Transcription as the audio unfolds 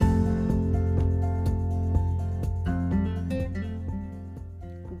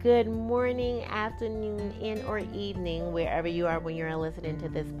Good morning, afternoon, and or evening, wherever you are when you're listening to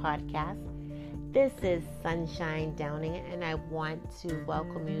this podcast. This is Sunshine Downing, and I want to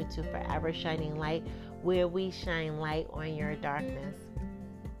welcome you to Forever Shining Light, where we shine light on your darkness.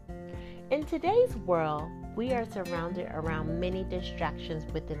 In today's world, we are surrounded around many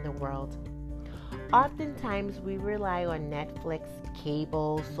distractions within the world. Oftentimes, we rely on Netflix,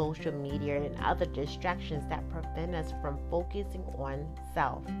 cable, social media, and other distractions that prevent us from focusing on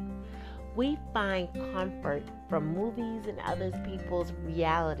self. We find comfort from movies and other people's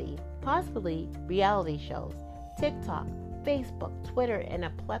reality, possibly reality shows, TikTok, Facebook, Twitter, and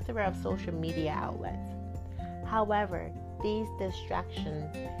a plethora of social media outlets. However, these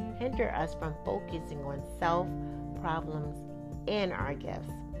distractions hinder us from focusing on self, problems, and our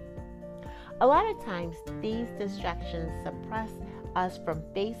gifts. A lot of times, these distractions suppress us from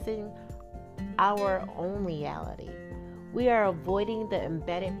facing our own reality. We are avoiding the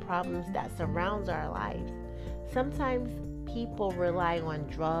embedded problems that surrounds our lives. Sometimes people rely on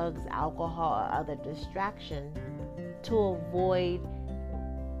drugs, alcohol, or other distractions to avoid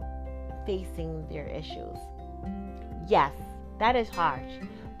facing their issues. Yes, that is harsh,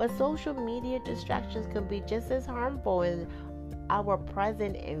 but social media distractions can be just as harmful in our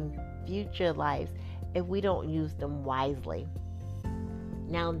present and future lives if we don't use them wisely.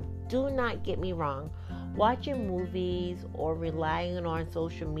 Now, do not get me wrong. Watching movies or relying on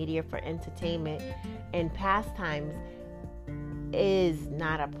social media for entertainment and pastimes is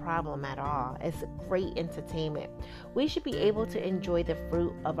not a problem at all. It's great entertainment. We should be able to enjoy the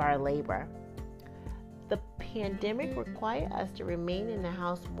fruit of our labor. The pandemic required us to remain in the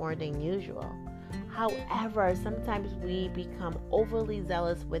house more than usual. However, sometimes we become overly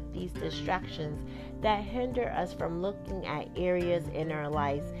zealous with these distractions that hinder us from looking at areas in our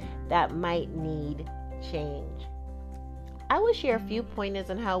lives that might need change. I will share a few pointers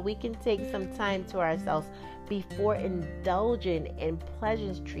on how we can take some time to ourselves before indulging in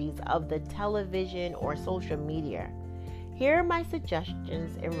pleasantries of the television or social media. Here are my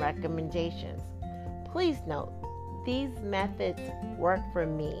suggestions and recommendations. Please note, these methods work for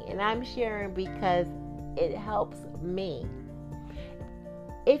me, and I'm sharing because it helps me.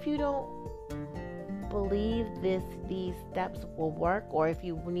 If you don't believe these steps will work, or if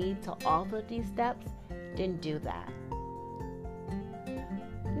you need to alter these steps, then do that.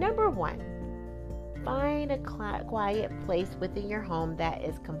 Number 1, find a quiet place within your home that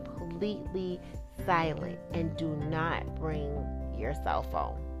is completely silent, and do not bring your cell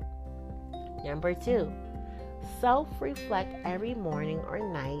phone. Number 2, self-reflect every morning or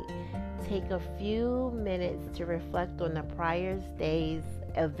night. Take a few minutes to reflect on the prior day's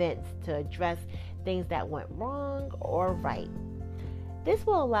events to address things that went wrong or right. This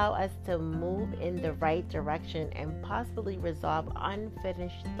will allow us to move in the right direction and possibly resolve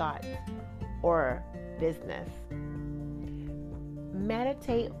unfinished thoughts or business.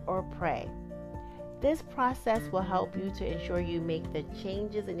 Meditate or pray. This process will help you to ensure you make the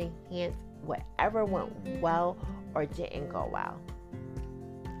changes and enhance whatever went well or didn't go well.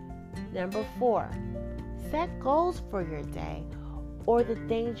 Number 4, set goals for your day or the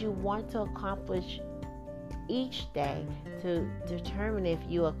things you want to accomplish each day to determine if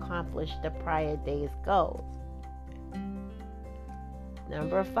you accomplished the prior day's goals.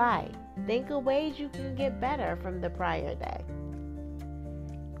 Number 5, think of ways you can get better from the prior day.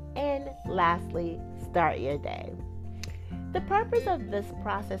 And lastly, start your day. The purpose of this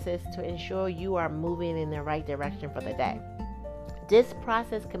process is to ensure you are moving in the right direction for the day. This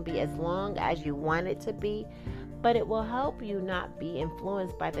process can be as long as you want it to be, but it will help you not be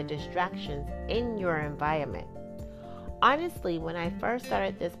influenced by the distractions in your environment. Honestly, when I first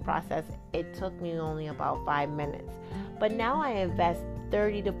started this process, it took me only about 5 minutes, but now I invest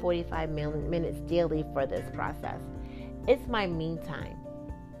 30 to 45 minutes daily for this process. It's my me time.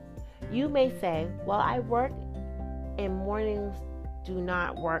 You may say, well, I work and mornings do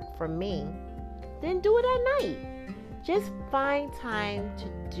not work for me. Then do it at night. Just find time to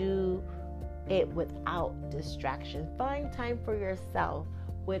do it without distraction. Find time for yourself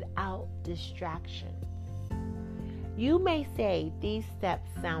without distraction. You may say these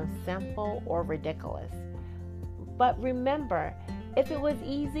steps sound simple or ridiculous, but remember, if it was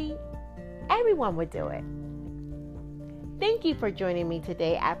easy, everyone would do it. Thank you for joining me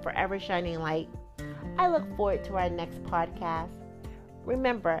today at Forever Shining Light. I look forward to our next podcast.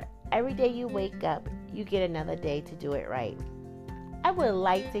 Remember, every day you wake up, you get another day to do it right. I would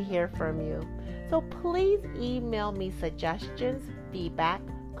like to hear from you. So please email me suggestions, feedback,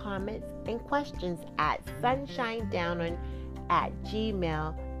 comments, and questions at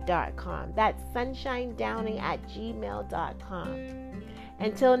sunshinedowning@gmail.com. That's sunshinedowning@gmail.com.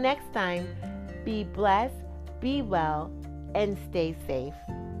 Until next time, be blessed, be well, and stay safe.